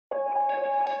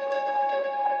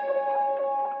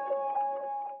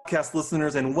podcast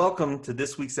listeners, and welcome to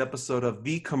this week's episode of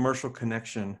The Commercial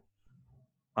Connection.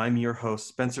 I'm your host,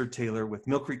 Spencer Taylor with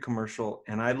Mill Creek Commercial,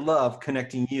 and I love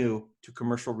connecting you to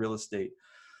commercial real estate.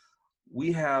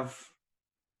 We have,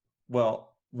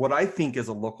 well, what I think is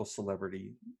a local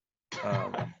celebrity.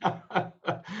 I like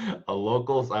a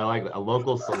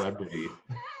local celebrity.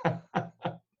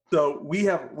 So we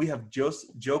have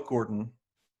Joe Gordon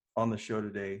on the show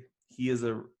today. He is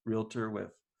a realtor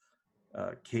with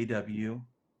KW.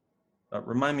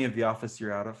 Remind me of the office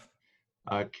you're out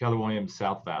of. Keller Williams,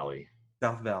 South Valley.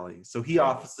 South Valley. So he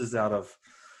offices out of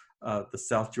the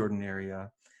South Jordan area.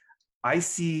 I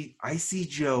see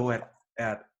Joe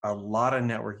at a lot of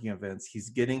networking events. He's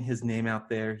getting his name out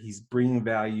there. He's bringing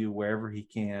value wherever he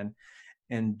can.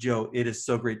 And Joe, it is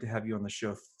so great to have you on the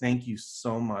show. Thank you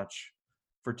so much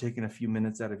for taking a few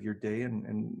minutes out of your day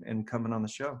and coming on the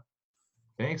show.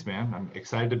 Thanks, man. I'm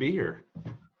excited to be here.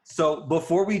 So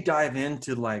before we dive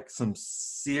into like some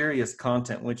serious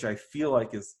content, which I feel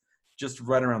like is just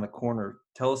right around the corner,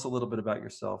 tell us a little bit about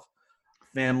yourself,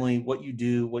 family, what you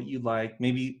do, what you like,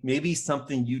 maybe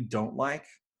something you don't like.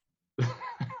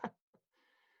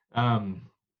 I've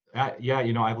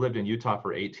lived in Utah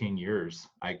for 18 years.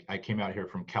 I came out here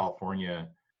from California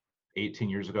 18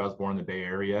 years ago. I was born in the Bay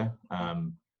Area.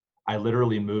 I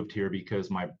literally moved here because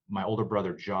my older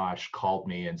brother Josh called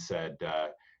me and said,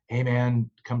 hey man,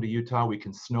 come to Utah, we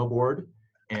can snowboard,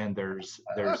 and there's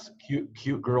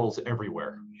cute girls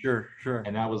everywhere. Sure.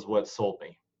 And that was what sold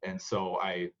me. And so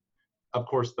of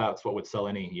course that's what would sell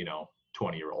any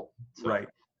 20-year-old. So, right.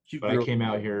 But I came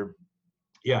out here.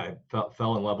 Yeah, I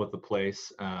fell in love with the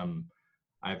place.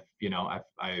 I've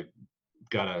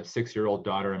got a 6-year-old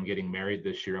daughter. I'm getting married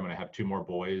this year. I'm going to have 2 more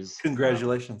boys.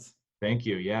 Congratulations. Thank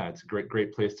you. Yeah, it's a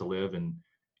great place to live. And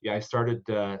yeah, I started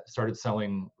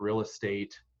selling real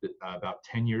estate about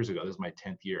 10 years ago. This is my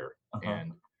 10th year.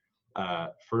 And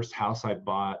first house I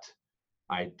bought,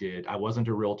 I wasn't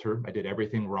a realtor. I did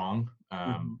everything wrong.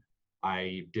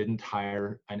 I didn't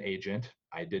hire an agent.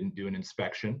 I didn't do an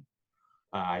inspection.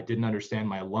 I didn't understand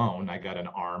my loan. I got an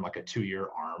ARM, like a 2-year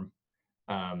ARM.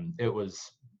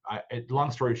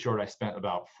 Long story short, I spent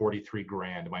about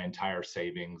 $43,000, my entire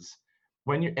savings.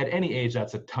 When you're at any age,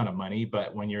 that's a ton of money,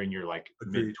 but when you're in your like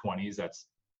mid-20s, that's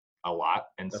a lot.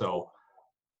 And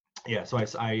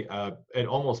it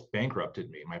almost bankrupted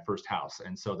me, my first house.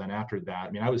 And so then after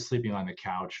that, I was sleeping on the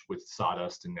couch with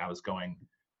sawdust, and I was going,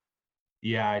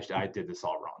 yeah, I did this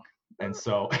all wrong. And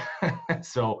so,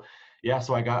 so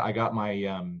I got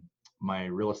my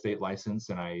real estate license,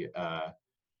 and I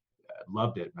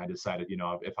loved it. And I decided,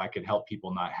 if I could help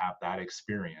people not have that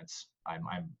experience,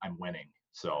 I'm winning.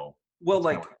 So. Well,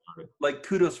 like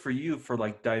kudos for you for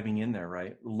like diving in there,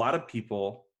 right? A lot of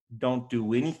people don't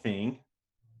do anything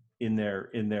in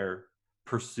their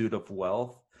pursuit of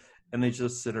wealth, and they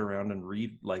just sit around and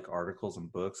read like articles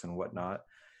and books and whatnot.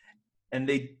 And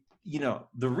they,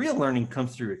 the real learning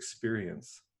comes through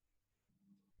experience.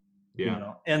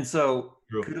 Yeah. And so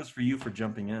kudos for you for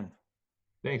jumping in.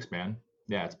 Thanks, man.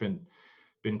 Yeah, it's been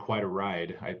quite a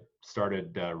ride. I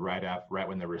started right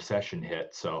when the recession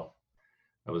hit, so.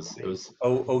 It was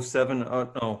 07,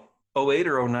 08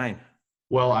 or 09.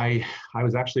 Well, I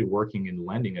was actually working in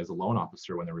lending as a loan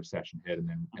officer when the recession hit,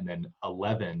 and then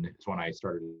 11 is when I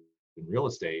started in real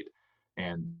estate,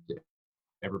 and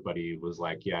everybody was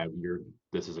like, "Yeah,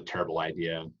 this is a terrible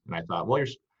idea." And I thought, well,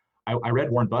 I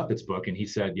read Warren Buffett's book, and he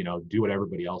said, do what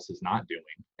everybody else is not doing,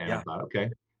 and I thought,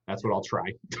 okay, that's what I'll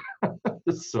try.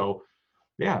 So,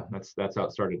 yeah, that's how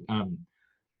it started.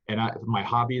 And my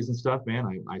hobbies and stuff,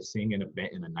 man, I sing in a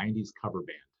 90s cover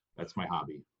band. That's my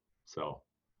hobby. So,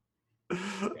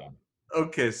 yeah.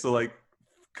 Okay, so like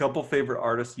couple favorite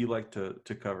artists you like to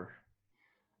cover?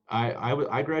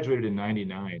 I graduated in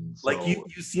 99. So, like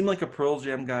you seem like a Pearl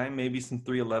Jam guy, maybe some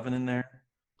 311 in there.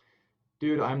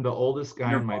 Dude, I'm the oldest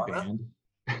guy Nirvana? in my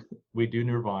band. We do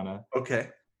Nirvana. Okay.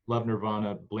 Love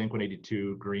Nirvana,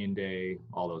 Blink-182, Green Day,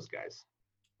 all those guys.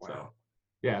 Wow. So,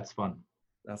 yeah, it's fun.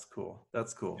 That's cool.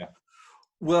 Yeah.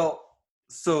 Well,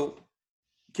 so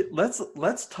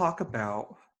let's talk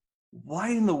about why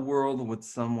in the world would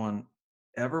someone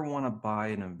ever want to buy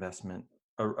an investment,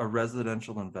 a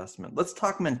residential investment? Let's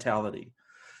talk mentality.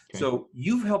 Okay. So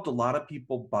you've helped a lot of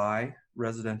people buy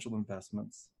residential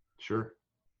investments. Sure.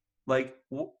 Like,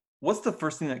 what's the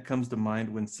first thing that comes to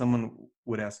mind when someone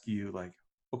would ask you, like,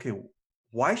 okay,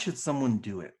 why should someone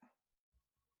do it?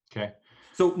 Okay.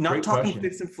 So not talking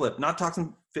fix and flip, not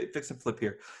talking fix and flip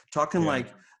here, talking like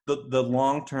the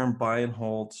long-term buy and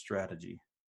hold strategy.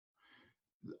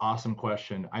 Awesome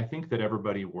question. I think that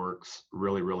everybody works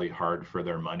really, really hard for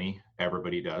their money.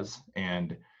 Everybody does.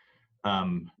 And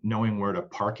knowing where to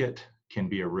park it can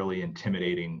be a really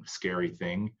intimidating, scary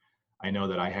thing. I know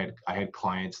that I had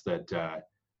clients that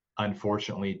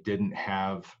unfortunately didn't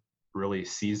have really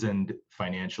seasoned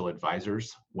financial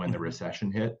advisors when the Mhm.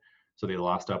 recession hit, so they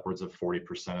lost upwards of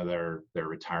 40% of their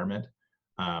retirement.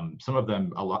 Some of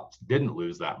them, a lot, didn't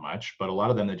lose that much, but a lot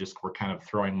of them that just were kind of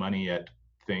throwing money at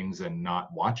things and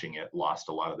not watching it lost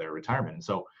a lot of their retirement. And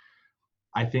so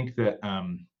I think that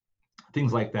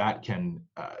things like that can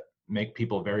make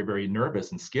people very, very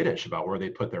nervous and skittish about where they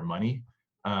put their money.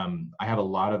 I have a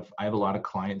lot of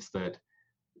clients that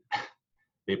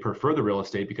they prefer the real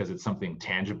estate because it's something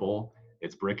tangible,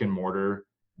 it's brick and mortar.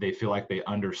 They feel like they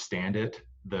understand it.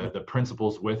 The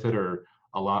principles with it are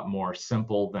a lot more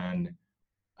simple than.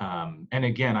 And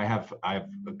again, I have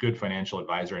a good financial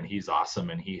advisor, and he's awesome,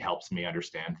 and he helps me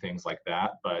understand things like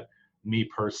that. But me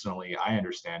personally, I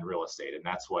understand real estate, and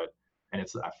that's what. And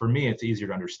it's for me, it's easier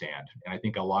to understand. And I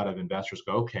think a lot of investors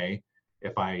go, okay,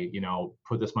 if I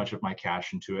put this much of my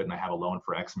cash into it, and I have a loan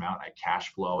for X amount, I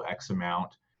cash flow X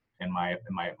amount, and my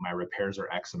repairs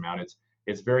are X amount.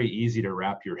 It's very easy to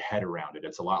wrap your head around it.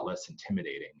 It's a lot less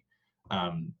intimidating.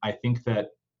 I think that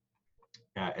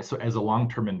so as a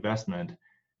long-term investment,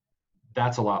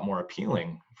 that's a lot more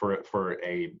appealing for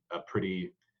a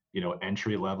pretty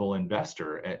entry level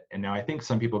investor. And now I think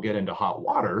some people get into hot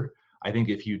water. I think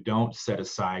if you don't set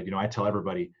aside, I tell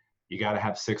everybody, you got to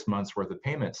have 6 months worth of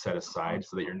payments set aside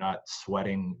so that you're not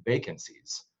sweating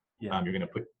vacancies. Yeah. You're going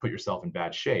to put yourself in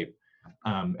bad shape.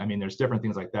 I mean, there's different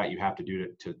things like that you have to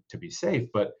do to be safe.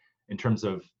 But in terms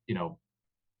of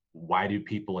why do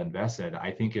people invest in it? I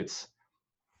think it's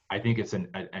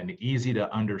an easy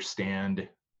to understand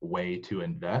way to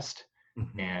invest,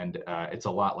 Mhm. and it's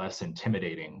a lot less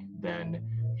intimidating than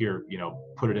here,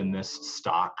 put it in this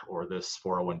stock or this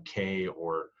 401k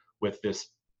or with this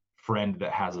friend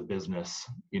that has a business.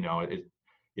 You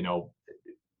know,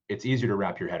 it's easier to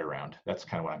wrap your head around. That's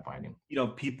kind of what I'm finding.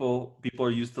 People are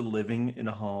used to living in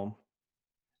a home.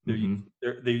 They're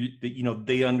Mm-hmm.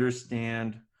 they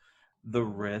understand the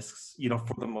risks,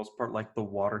 for the most part, like the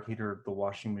water heater, the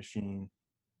washing machine,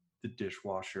 the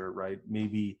dishwasher, right?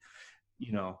 Maybe,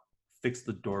 you know, fix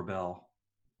the doorbell.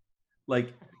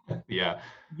 Like, Yeah.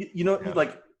 Yeah.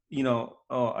 like,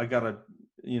 oh, I gotta,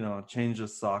 change the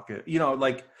socket.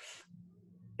 Like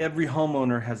every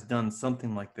homeowner has done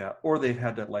something like that, or they've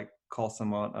had to like call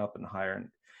someone up and hire.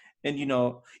 And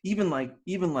even like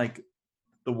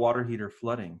the water heater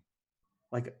flooding,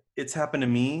 like it's happened to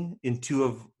me in two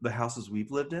of the houses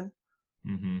we've lived in.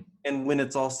 Mm-hmm. And when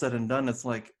it's all said and done, it's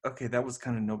like, okay, that was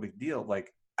kind of no big deal.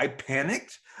 Like I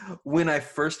panicked when I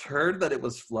first heard that it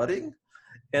was flooding,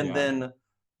 and Yeah. then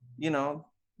you know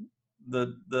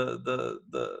the the the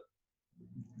the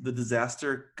the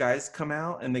disaster guys come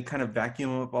out and they kind of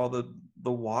vacuum up all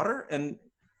the water, and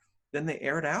then they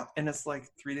air it out, and it's like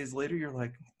 3 days later you're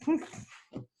like,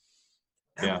 that,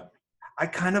 Yeah. I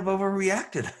kind of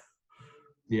overreacted.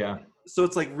 Yeah. So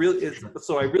it's like really,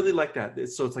 so I really like that.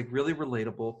 So it's like really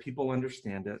relatable. People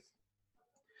understand it.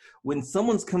 When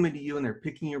someone's coming to you and they're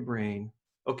picking your brain,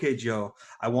 okay, Joe,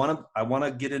 I want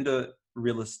to get into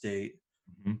real estate.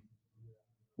 Mm-hmm.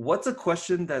 What's a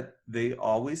question that they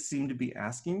always seem to be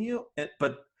asking you?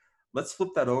 But let's flip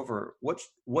that over.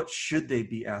 What should they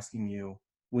be asking you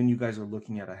when you guys are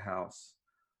looking at a house?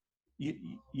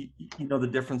 You know the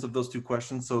difference of those two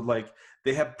questions. So like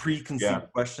they have Yeah.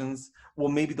 preconceived questions. Well,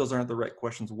 maybe those aren't the right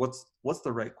questions. What's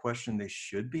the right question they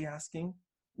should be asking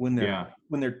when they're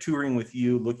Yeah. touring with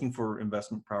you, looking for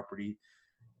investment property,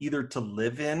 either to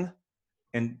live in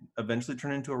and eventually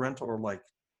turn into a rental, or like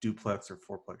duplex or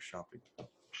fourplex shopping?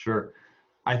 Sure.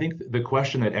 I think the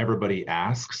question that everybody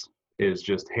asks is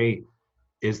just, hey,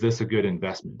 is this a good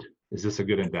investment? Is this a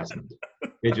good investment?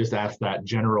 They just ask that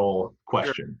general Sure,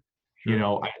 question.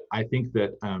 sure. I think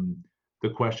that the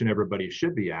question everybody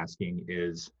should be asking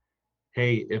is,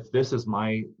 hey, if this is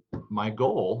my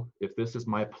goal, if this is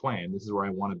my plan, this is where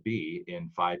I want to be in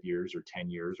 5 years or 10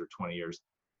 years or 20 years,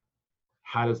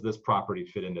 how does this property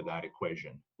fit into that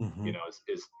equation? Mm-hmm.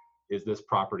 Is this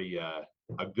property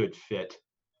a good fit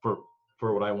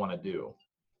for what I want to do?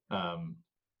 Um,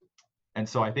 and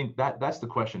so I think that's the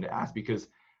question to ask, because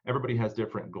everybody has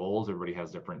different goals, everybody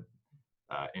has different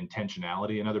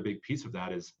intentionality. Another big piece of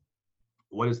that is,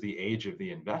 what is the age of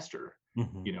the investor?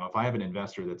 Mm-hmm. If I have an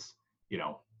investor that's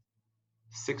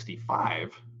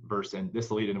 65 versus, and this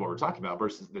will lead into what we're talking about,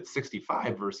 versus that's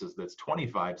 65 versus that's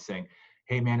 25, saying,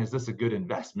 hey man, is this a good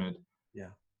investment? Yeah.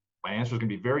 My answer is going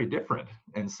to be very different.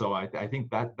 And so I think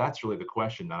that's really the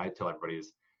question that I tell everybody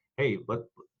is, hey,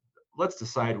 let's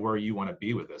decide where you want to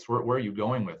be with this. Where are you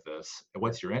going with this?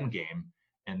 What's your end game?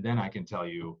 And then I can tell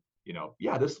you,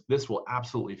 yeah, this will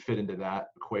absolutely fit into that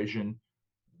equation.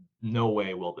 No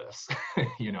way will this,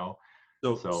 you know.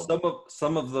 So So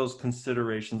some of those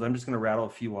considerations, I'm just going to rattle a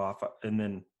few off, and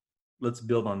then let's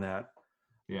build on that.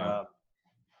 yeah,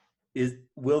 Uh,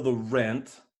 will the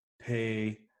rent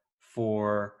pay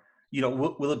for,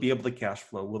 will it be able to cash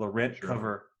flow? Will the rent sure,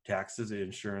 cover taxes,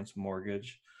 insurance,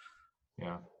 mortgage,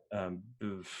 yeah. um,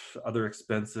 other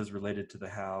expenses related to the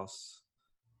house?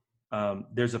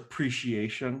 There's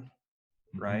appreciation,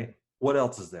 Hmm. right? What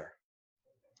else is there?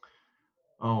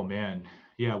 Oh man,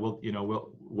 yeah. Well,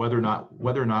 whether or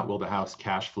not will the house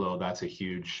cash flow? That's a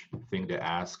huge thing to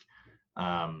ask.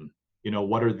 Um,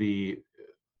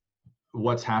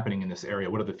 what's happening in this area?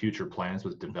 What are the future plans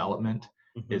with Mhm. development?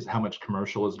 Mhm. Is how much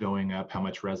commercial is going up? How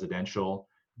much residential?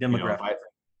 If I Demographics.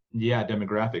 Yeah,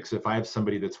 demographics. If I have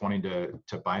somebody that's wanting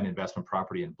to buy an investment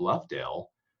property in Bluffdale,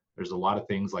 there's a lot of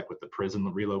things like with the prison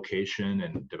relocation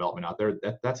and development out there.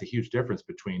 That's a huge difference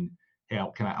between, hey,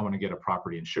 I want to get a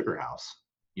property in Sugar House,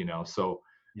 So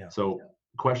Yeah. so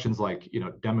questions like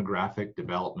demographic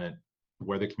development,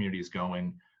 where the community is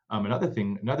going.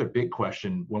 Another big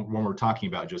question when we're talking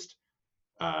about just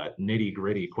nitty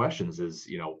gritty questions is,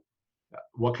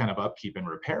 what kind of upkeep and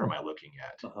repair am I looking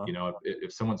at? Uh-huh.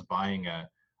 If someone's buying a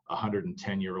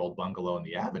 110-year-old bungalow in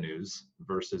the Avenues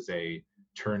versus a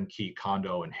turnkey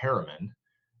condo in Harriman,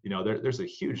 there's a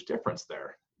huge difference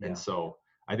there. And Yeah. so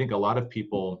I think a lot of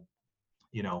people,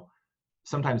 you know,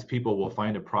 sometimes people will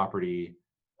find a property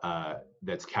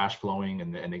that's cash flowing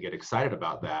and they get excited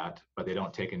about that, but they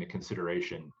don't take into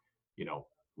consideration, you know,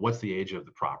 what's the age of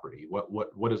the property?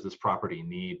 What does this property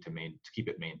need to keep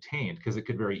it maintained? Because it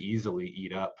could very easily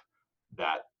eat up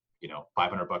that,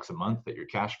 $500 a month that you're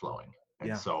cash flowing. And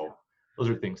Yeah. so those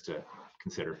are things to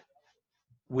consider.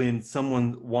 When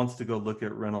someone wants to go look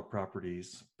at rental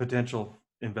properties, potential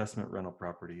investment rental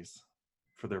properties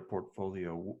for their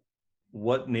portfolio,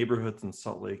 what neighborhoods in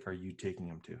Salt Lake are you taking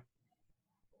them to?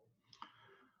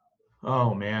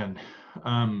 Oh man.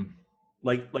 Um,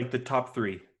 Like the top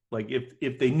three. Like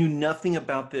if they knew nothing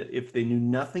about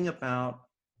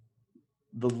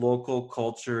the local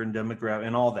culture and demographic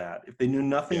and all that, if they knew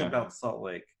nothing yeah. about Salt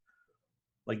Lake,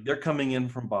 like they're coming in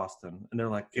from Boston and they're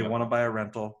like, okay, Yeah. want to buy a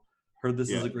rental. Heard this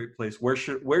is Yeah. a great place. Where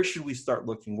should we start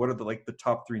looking? What are the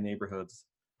top three neighborhoods?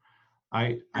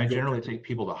 I generally take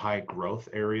people to high growth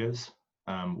areas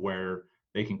where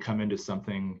they can come into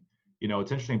something.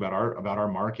 What's interesting about our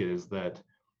market is that,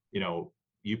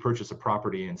 you purchase a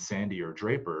property in Sandy or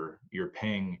Draper, you're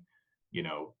paying, you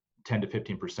know, 10 to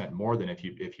 15% more than if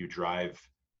you drive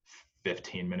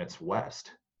 15 minutes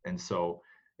west. And so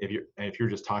if you're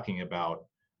just talking about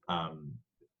um,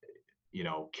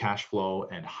 cash flow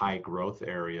and high growth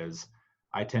areas,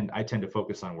 I tend to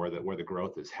focus on where the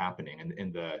growth is happening and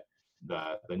in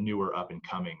the newer up and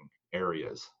coming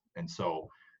areas. And so,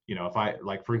 if I,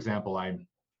 like, for example,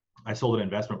 I sold an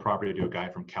investment property to a guy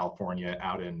from California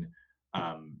out in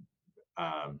um,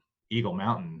 um, Eagle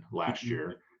Mountain last Mhm.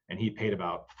 year, and he paid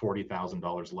about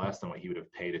 $40,000 less than what he would have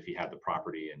paid if he had the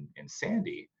property in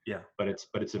Sandy. Yeah. But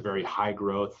it's a very high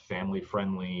growth, family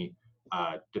friendly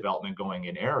development going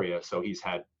in area. So he's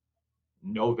had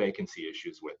no vacancy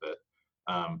issues with it.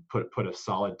 Put a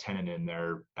solid tenant in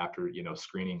there after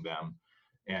screening them,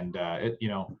 and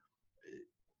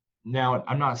now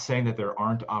I'm not saying that there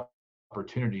aren't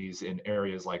opportunities in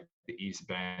areas like the East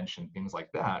Bench and things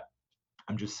like that.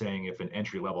 I'm just saying if an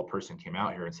entry level person came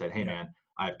out here and said, "Hey Yeah. man,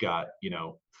 I've got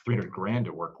 300 grand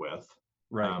to work with,"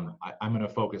 Right. I'm going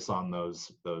to focus on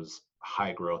those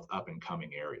high growth up and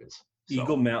coming areas. Eagle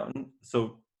So Mountain.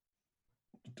 So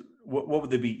what would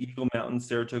they be? Eagle Mountain,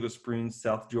 Saratoga Springs,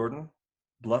 South Jordan,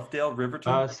 Bluffdale,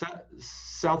 Riverton?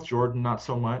 South Jordan, not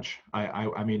so much.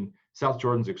 I mean, South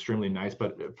Jordan's extremely nice,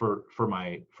 but for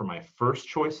my first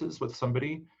choices with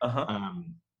somebody, Uh-huh.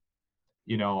 um,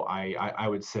 I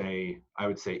would say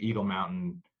Eagle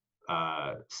Mountain,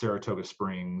 Saratoga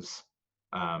Springs,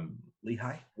 um,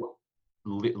 Lehigh?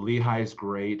 Lehigh's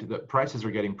great. The prices are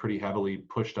getting pretty heavily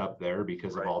pushed up there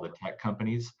because of Right. all the tech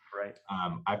companies. Right.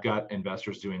 I've got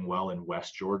investors doing well in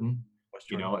West Jordan. West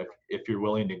Jordan. If you're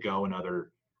willing to go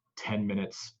another 10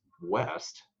 minutes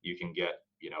west, you can get,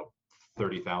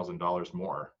 $30,000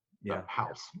 more a Yeah.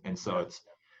 house. And so Yeah.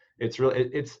 it's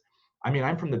really, I mean,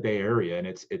 I'm from the Bay Area and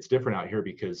it's different out here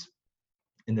because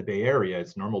in the Bay Area,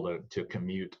 it's normal to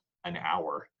commute an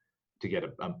hour to get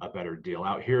a better deal.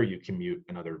 Out here, you commute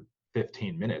another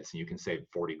 15 minutes and you can save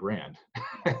 40 grand.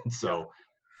 And Yeah. so,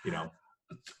 you know,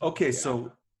 Okay,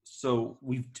 yeah. so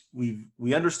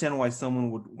we understand why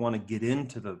someone would want to get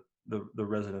into the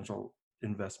residential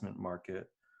investment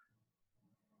market.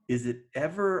 is it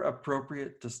ever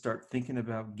appropriate to start thinking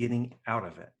about getting out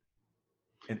of it?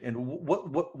 And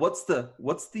what's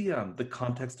the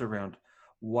context around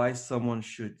why someone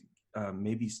should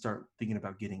maybe start thinking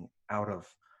about getting out of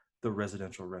the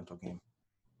residential rental game?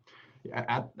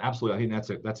 Yeah, absolutely. I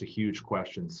think that's a huge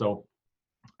question. So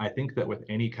I think that with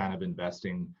any kind of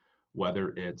investing, whether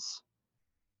it's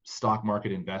stock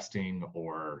market investing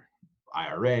or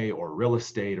IRA or real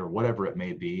estate or whatever it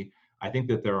may be, I think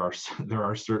that there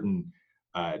are certain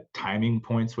timing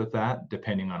points with that,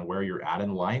 depending on where you're at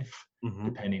in life, Mm-hmm.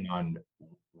 depending on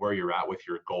where you're at with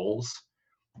your goals.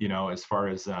 You know, as far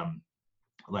as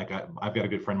I've got a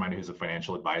good friend of mine who's a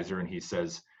financial advisor, and he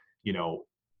says, you know,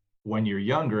 when you're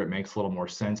younger, it makes a little more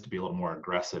sense to be a little more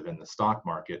aggressive in the stock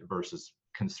market versus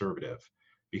conservative,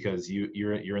 because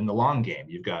you're in the long game.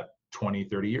 You've got 20,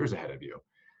 30 years ahead of you.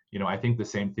 You know, I think the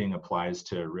same thing applies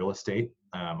to real estate.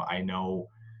 I know,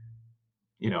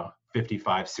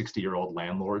 55, 60-year-old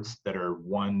landlords that are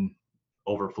one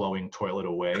overflowing toilet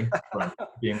away from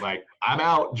being like, I'm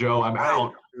out, Joe, I'm Right,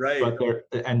 out. right. But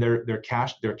they're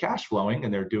cash flowing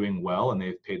and they're doing well, and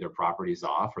they've paid their properties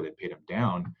off or they paid them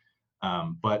down.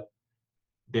 But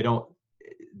they don't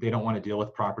want to deal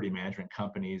with property management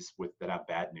companies that have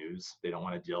bad news. They don't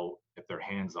want to deal, if they're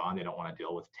hands on, they don't want to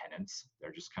deal with tenants.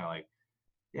 They're just kind of like,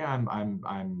 yeah,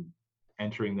 I'm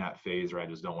entering that phase, or I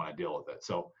just don't want to deal with it.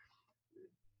 So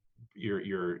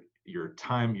your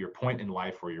point in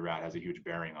life where you're at has a huge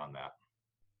bearing on that.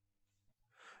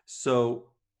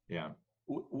 So Yeah.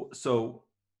 so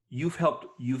you've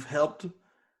helped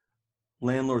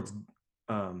landlords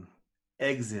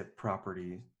exit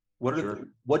property. Sure.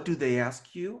 What do they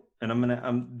ask you?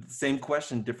 And same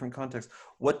question, different context.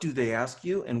 What do they ask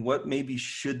you, and what maybe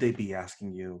should they be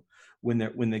asking you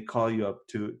when they call you up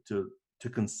to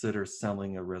consider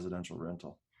selling a residential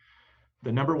rental?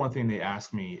 The number one thing they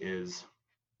ask me is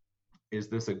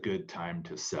this a good time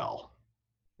to sell?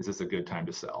 Is this a good time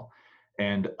to sell?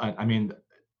 And I mean,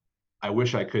 I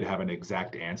wish I could have an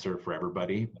exact answer for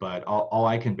everybody, but all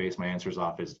I can base my answers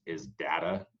off is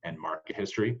data and market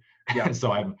history. Yeah. And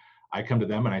so I come to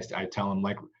them and I tell them,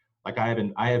 like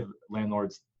I have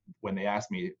landlords, when they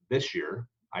ask me this year,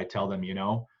 I tell them,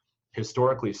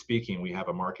 historically speaking, we have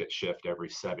a market shift every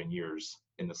 7 years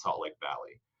in the Salt Lake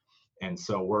Valley. And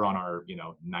so we're on our,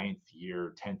 9th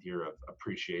year, 10th year of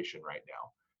appreciation right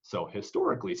now. So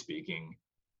historically speaking,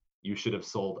 you should have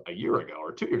sold a year ago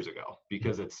or 2 years ago,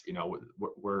 because it's,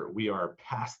 we are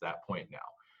past that point now.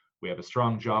 We have a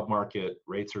strong job market,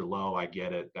 rates are low. I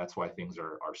get it. That's why things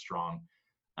are strong.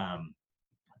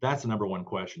 That's the number one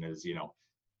question is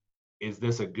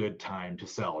this a good time to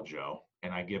sell, Joe?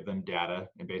 And I give them data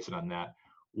and base it on that.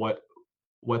 What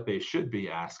they should be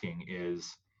asking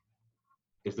is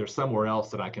there somewhere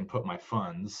else that I can put my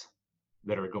funds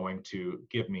that are going to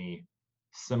give me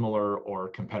similar or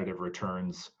competitive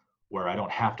returns, where I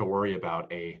don't have to worry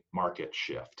about a market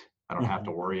shift? I don't have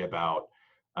to worry about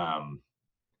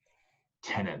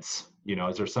tenants.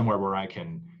 Is there somewhere where I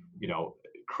can,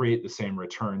 create the same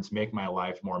returns, make my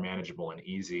life more manageable and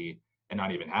easy, and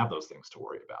not even have those things to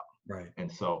worry about? Right. And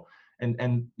so,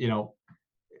 and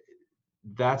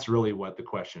that's really what the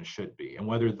question should be. And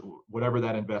whatever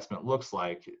that investment looks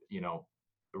like,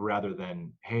 rather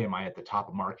than, hey, am I at the top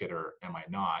of market or am I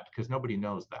not? Because nobody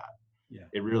knows that. Yeah.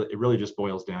 It really just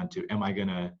boils down to, am I going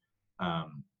to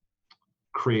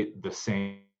create the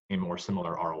same or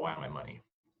similar ROI on my money?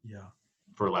 Yeah.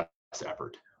 For less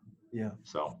effort. Yeah.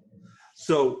 So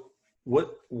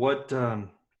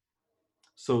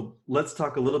so let's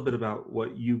talk a little bit about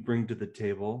what you bring to the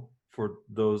table for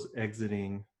those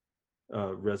exiting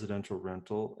residential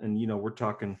rental. And we're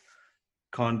talking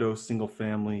condo, single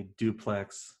family,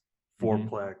 duplex,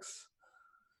 fourplex.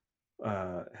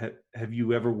 Have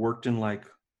you ever worked in like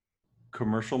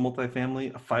commercial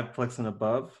multifamily, a fiveplex and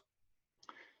above?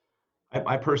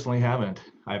 I personally haven't.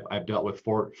 I've dealt with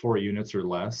four units or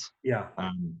less. Yeah.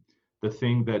 The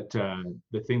thing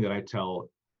that I tell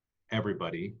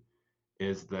everybody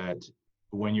is that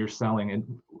when you're selling, and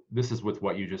this is with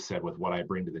what you just said, with what I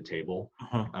bring to the table,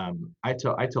 I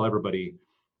tell everybody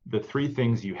the three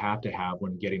things you have to have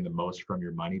when getting the most from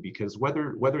your money, because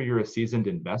whether you're a seasoned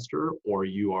investor or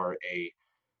you are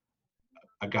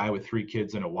a guy with 3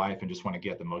 kids and a wife and just want to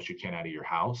get the most you can out of your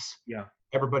house, Yeah.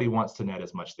 everybody wants to net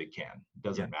as much as they can.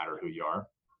 Doesn't matter who you are.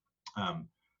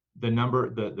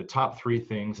 The top 3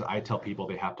 things I tell people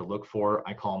they have to look for,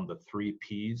 I call them the 3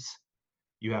 Ps.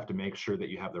 You have to make sure that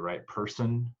you have the right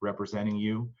person representing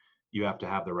you. You have to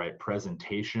have the right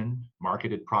presentation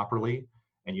marketed properly,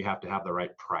 and you have to have the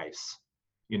right price.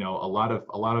 A lot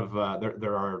of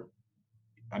there are,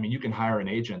 I mean, you can hire an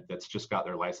agent that's just got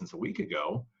their license a week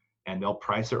ago, and they'll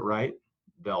price it right,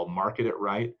 they'll market it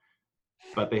right,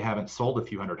 but they haven't sold a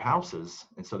few hundred houses.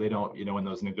 And so they don't, in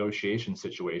those negotiation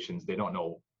situations, they don't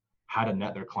know how to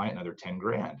net their client another 10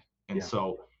 grand. And Yeah.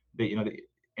 so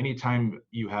anytime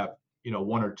you have,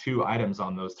 one or two items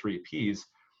on those three P's,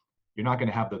 you're not going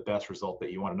to have the best result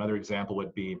that you want. Another example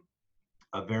would be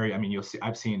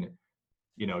I've seen,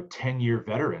 10-year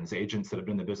veterans, agents that have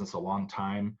been in the business a long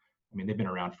time. I mean, they've been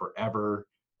around forever.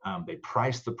 They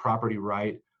price the property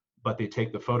right, but they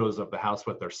take the photos of the house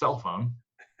with their cell phone.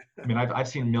 I mean, I've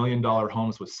seen $1 million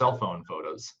homes with cell phone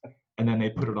photos, and then they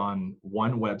put it on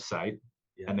one website,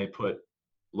 and they put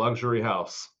luxury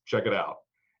house, check it out.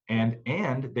 And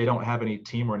they don't have any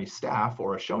team or any staff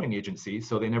or a showing agency.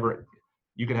 So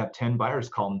you could have 10 buyers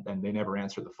call and they never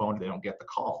answer the phone. They don't get the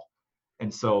call.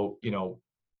 And so,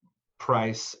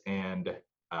 price and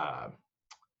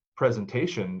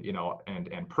presentation,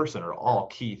 and person are all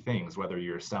key things, whether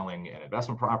you're selling an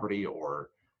investment property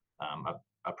or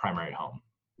a primary home.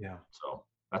 Yeah. So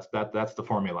that's the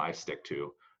formula I stick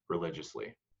to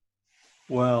religiously.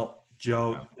 Well,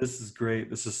 Joe, this is great.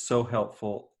 This is so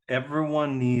helpful.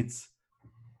 Everyone needs,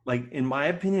 in my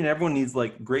opinion, everyone needs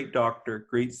great doctor,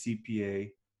 great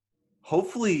CPA.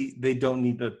 Hopefully they don't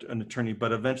need an attorney,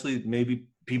 but eventually maybe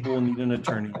people will need an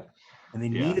attorney, and they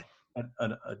need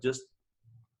just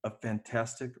a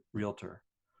fantastic realtor.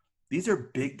 These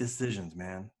are big decisions,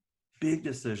 man. Big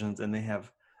decisions, and they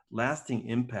have lasting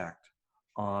impact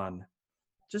on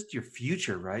just your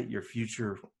future, right? Your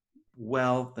future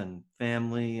wealth and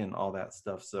family and all that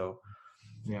stuff. So,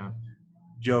 yeah.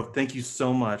 Joe, thank you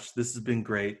so much. This has been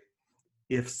great.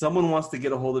 If someone wants to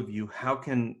get a hold of you, how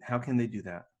can they do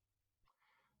that?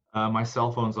 My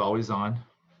cell phone's always on.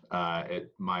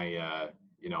 My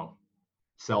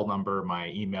cell number, my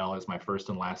email is my first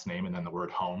and last name, and then the word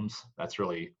Homes. That's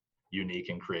really unique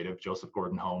and creative.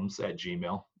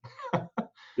 JosephGordonHomes@gmail.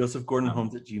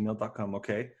 JosephGordonHomes@gmail.com.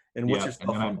 Okay. And what's your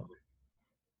cell phone?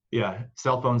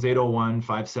 Cell phone's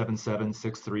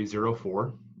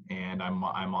 801-577-6304. And I'm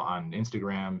on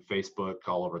Instagram, Facebook,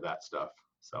 all over that stuff.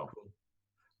 So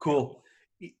cool.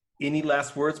 Any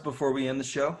last words before we end the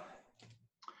show?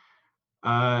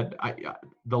 The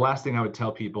last thing I would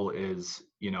tell people is,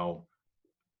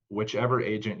 whichever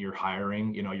agent you're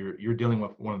hiring, you're dealing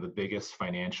with one of the biggest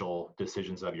financial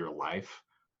decisions of your life,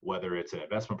 whether it's an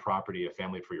investment property, a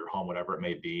family for your home, whatever it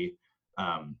may be.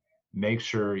 Make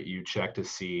sure you check to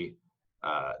see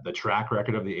the track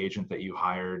record of the agent that you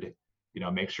hired.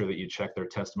 Make sure that you check their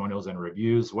testimonials and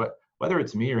reviews. Whether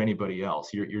it's me or anybody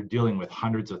else, you're dealing with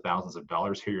hundreds of thousands of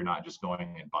dollars here. You're not just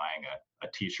going and buying a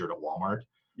T-shirt at Walmart.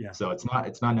 Yeah. So it's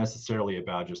not necessarily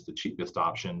about just the cheapest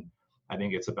option. I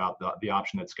think it's about the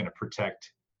option that's going to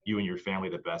protect you and your family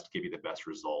the best, give you the best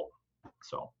result.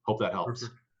 So hope that helps.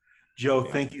 Perfect. Joe,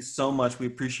 thank you so much. We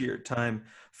appreciate your time.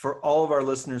 For all of our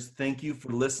listeners, thank you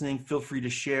for listening. Feel free to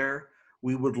share.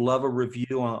 We would love a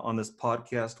review on this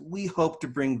podcast. We hope to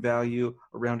bring value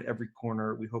around every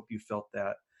corner. We hope you felt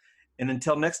that. And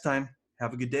until next time,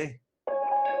 have a good day.